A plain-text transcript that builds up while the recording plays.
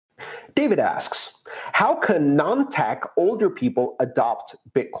David asks, how can non-tech older people adopt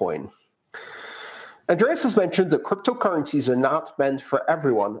Bitcoin? Andreas has mentioned that cryptocurrencies are not meant for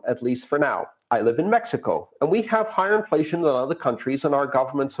everyone, at least for now. I live in Mexico, and we have higher inflation than other countries, and our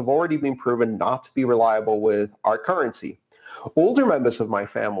governments have already been proven not to be reliable with our currency. Older members of my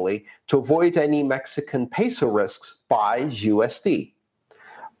family, to avoid any Mexican peso risks, buy USD.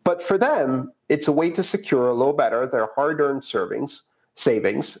 But for them, it's a way to secure a little better their hard-earned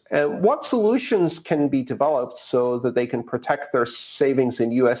savings. And what solutions can be developed so that they can protect their savings in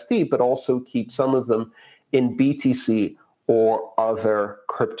USD, but also keep some of them in BTC or other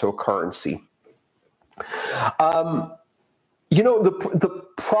cryptocurrency? The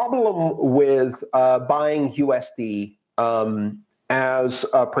problem with buying USD as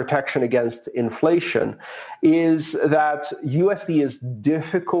a protection against inflation is that USD is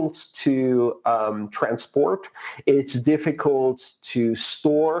difficult to transport, it's difficult to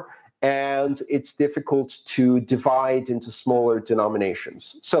store, and it's difficult to divide into smaller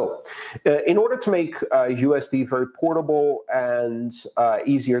denominations. So in order to make USD very portable and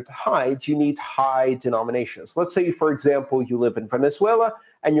easier to hide, you need high denominations. Let's say, for example, you live in Venezuela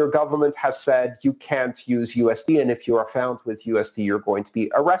and your government has said you can't use USD, and if you are found with USD, you're going to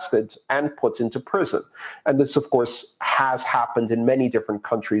be arrested and put into prison. And this, of course, has happened in many different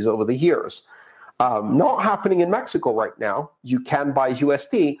countries over the years. Not happening in Mexico right now. You can buy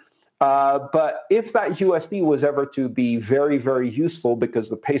USD, but if that USD was ever to be very, very useful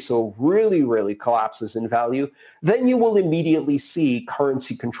because the peso really, really collapses in value, then you will immediately see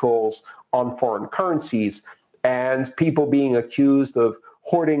currency controls on foreign currencies and people being accused of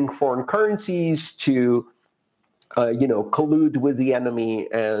hoarding foreign currencies to collude with the enemy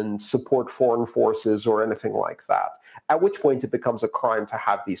and support foreign forces or anything like that, at which point it becomes a crime to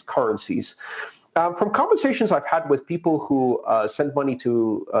have these currencies. From conversations I've had with people who send money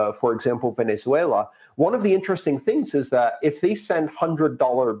to, for example, Venezuela, one of the interesting things is that if they send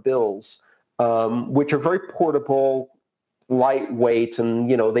 $100 bills, which are very portable, lightweight, and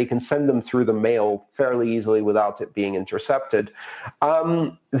they can send them through the mail fairly easily without it being intercepted,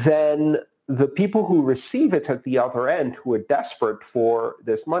 then the people who receive it at the other end, who are desperate for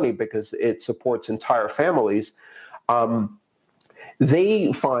this money because it supports entire families,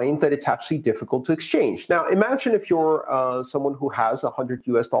 they find that it's actually difficult to exchange. Now, imagine if you're someone who has a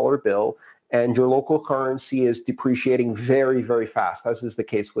 $100 bill and your local currency is depreciating very, very fast, as is the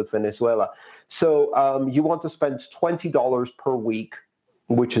case with Venezuela. So you want to spend $20 per week,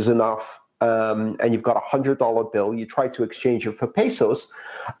 which is enough, and you've got a $100 bill. You try to exchange it for pesos.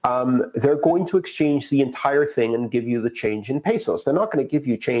 They're going to exchange the entire thing and give you the change in pesos. They're not going to give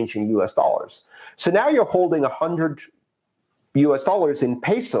you change in US dollars. So now you're holding $100 in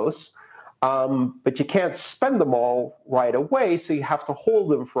pesos, but you can't spend them all right away, so you have to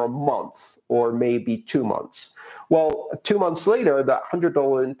hold them for a month or maybe 2 months. Well, 2 months later, that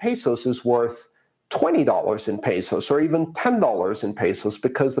 $100 in pesos is worth $20 in pesos or even $10 in pesos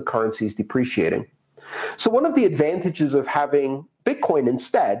because the currency is depreciating. So one of the advantages of having Bitcoin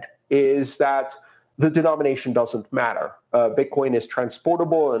instead is that the denomination doesn't matter. Bitcoin is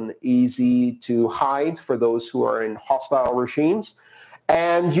transportable and easy to hide for those who are in hostile regimes.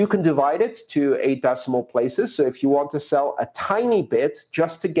 And you can divide it to 8 decimal places. So if you want to sell a tiny bit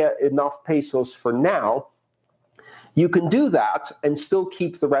just to get enough pesos for now, you can do that and still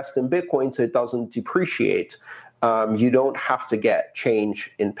keep the rest in Bitcoin so it doesn't depreciate. You don't have to get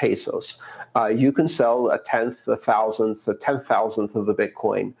change in pesos. You can sell a tenth, a thousandth, a 10,000th of a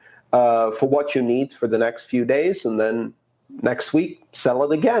Bitcoin for what you need for the next few days, and then next week sell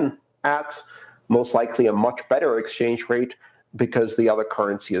it again at most likely a much better exchange rate because the other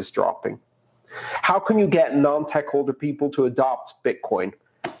currency is dropping. How can you get non-tech older people to adopt Bitcoin?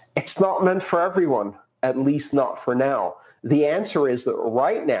 It's not meant for everyone, at least not for now. The answer is that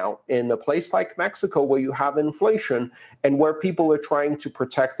right now, in a place like Mexico where you have inflation and where people are trying to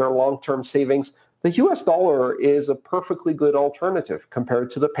protect their long-term savings, the US dollar is a perfectly good alternative. Compared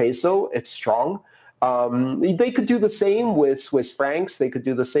to the peso, it's strong. They could do the same with Swiss francs. They could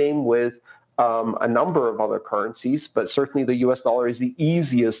do the same with a number of other currencies, but certainly the US dollar is the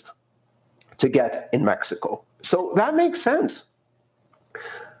easiest to get in Mexico. So that makes sense.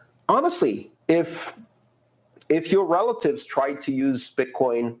 Honestly, if your relatives tried to use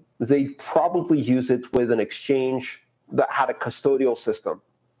Bitcoin, they'd probably use it with an exchange that had a custodial system.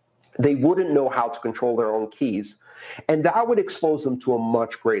 They wouldn't know how to control their own keys. And that would expose them to a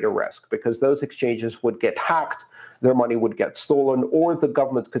much greater risk because those exchanges would get hacked, their money would get stolen, or the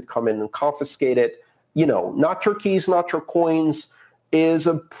government could come in and confiscate it. Not your keys, not your coins is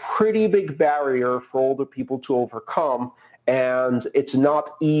a pretty big barrier for older people to overcome. and it's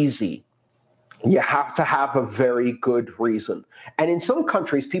not easy. You have to have a very good reason. And in some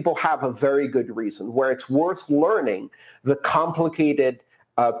countries, people have a very good reason where it's worth learning the complicated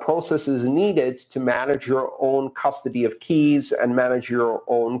processes needed to manage your own custody of keys and manage your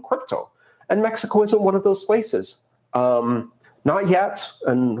own crypto. And Mexico isn't one of those places. Not yet,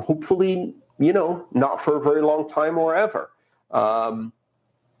 and hopefully, not for a very long time or ever.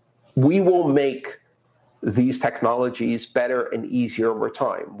 We will make these technologies better and easier over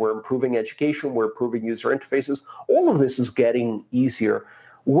time. We're improving education, we're improving user interfaces. All of this is getting easier.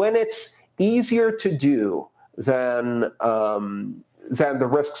 When it's easier to do than the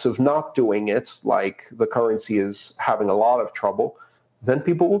risks of not doing it, like the currency is having a lot of trouble, then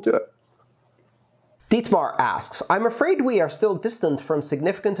people will do it. Dietmar asks, I'm afraid we are still distant from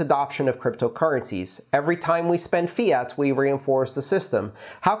significant adoption of cryptocurrencies. Every time we spend fiat, we reinforce the system.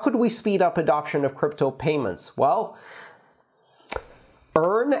 How could we speed up adoption of crypto payments? Well,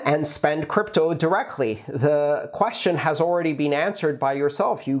 earn and spend crypto directly. The question has already been answered by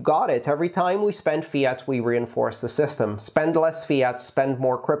yourself. You got it. Every time we spend fiat, we reinforce the system. Spend less fiat, spend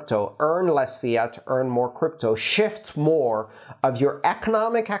more crypto. Earn less fiat, earn more crypto. Shift more of your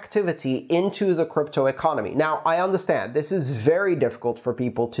economic activity into the crypto economy. Now, I understand this is very difficult for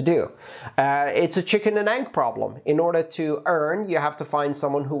people to do. It's a chicken and egg problem. In order to earn, you have to find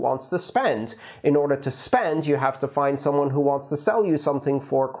someone who wants to spend. In order to spend, you have to find someone who wants to sell you something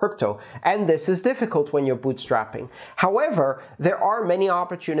for crypto. And this is difficult when you're bootstrapping. However, there are many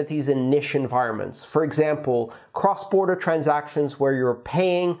opportunities in niche environments. For example, cross-border transactions where you're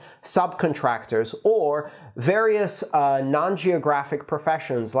paying subcontractors, or various non-geographic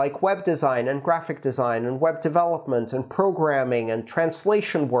professions like web design and graphic design and web development and programming and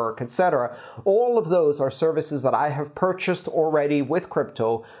translation work, etc. All of those are services that I have purchased already with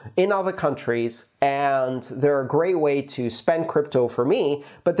crypto in other countries, and they're a great way to spend crypto for me,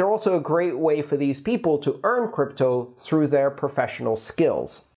 but they're also a great way for these people to earn crypto through their professional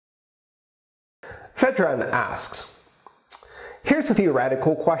skills. Vedran asks, here's a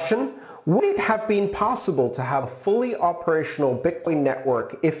theoretical question. Would it have been possible to have a fully operational Bitcoin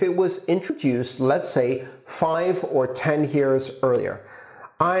network if it was introduced, let's say, 5 or 10 years earlier?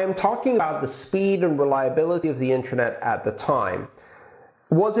 I am talking about the speed and reliability of the internet at the time.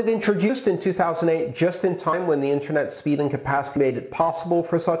 Was it introduced in 2008 just in time when the internet speed and capacity made it possible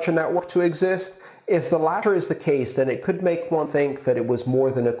for such a network to exist? If the latter is the case, then it could make one think that it was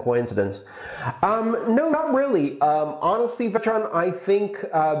more than a coincidence. No, not really. Honestly, Vedran, I think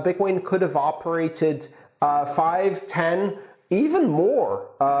Bitcoin could have operated 5, 10, even more.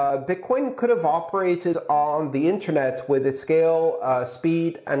 Bitcoin could have operated on the internet with its scale,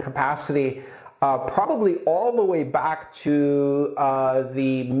 speed, and capacity probably all the way back to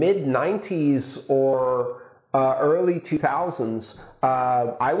the mid-90s or early 2000s.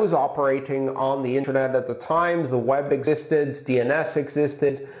 I was operating on the internet at the time. The web existed, DNS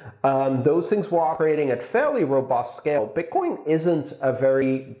existed. Those things were operating at fairly robust scale. Bitcoin isn't a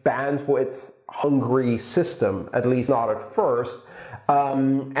very bandwidth-hungry system, at least not at first.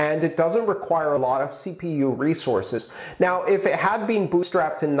 And it doesn't require a lot of CPU resources. Now, if it had been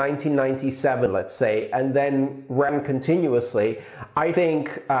bootstrapped in 1997, let's say, and then ran continuously, I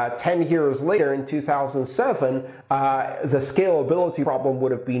think 10 years later, in 2007, the scalability problem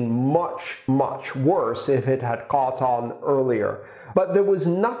would have been much, much worse if it had caught on earlier. But there was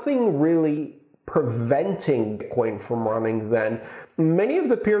nothing really preventing Bitcoin from running then. Many of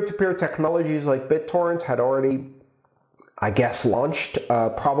the peer-to-peer technologies like BitTorrent had already, I guess, launched.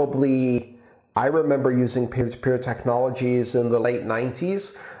 Probably, I remember using peer-to-peer technologies in the late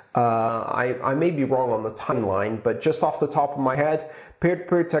 90s. I may be wrong on the timeline, but just off the top of my head,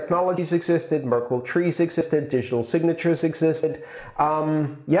 peer-to-peer technologies existed, Merkle trees existed, digital signatures existed.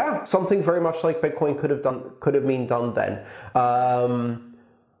 Yeah, something very much like Bitcoin could have been done then.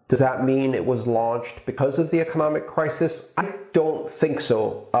 Does that mean it was launched because of the economic crisis? I don't think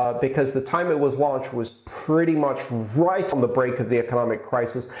so, because the time it was launched was pretty much right on the break of the economic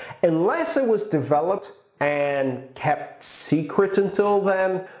crisis, unless it was developed and kept secret until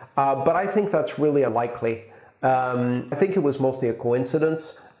then, but I think that's really unlikely. I think it was mostly a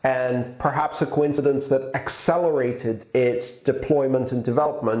coincidence, and perhaps a coincidence that accelerated its deployment and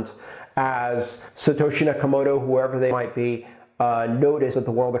development as Satoshi Nakamoto, whoever they might be, noticed that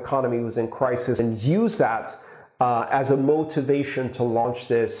the world economy was in crisis and used that as a motivation to launch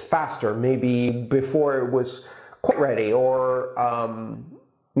this faster, maybe before it was quite ready, or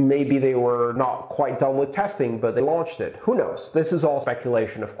maybe they were not quite done with testing, but they launched it. Who knows? This is all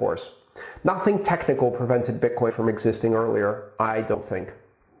speculation, of course. Nothing technical prevented Bitcoin from existing earlier, I don't think.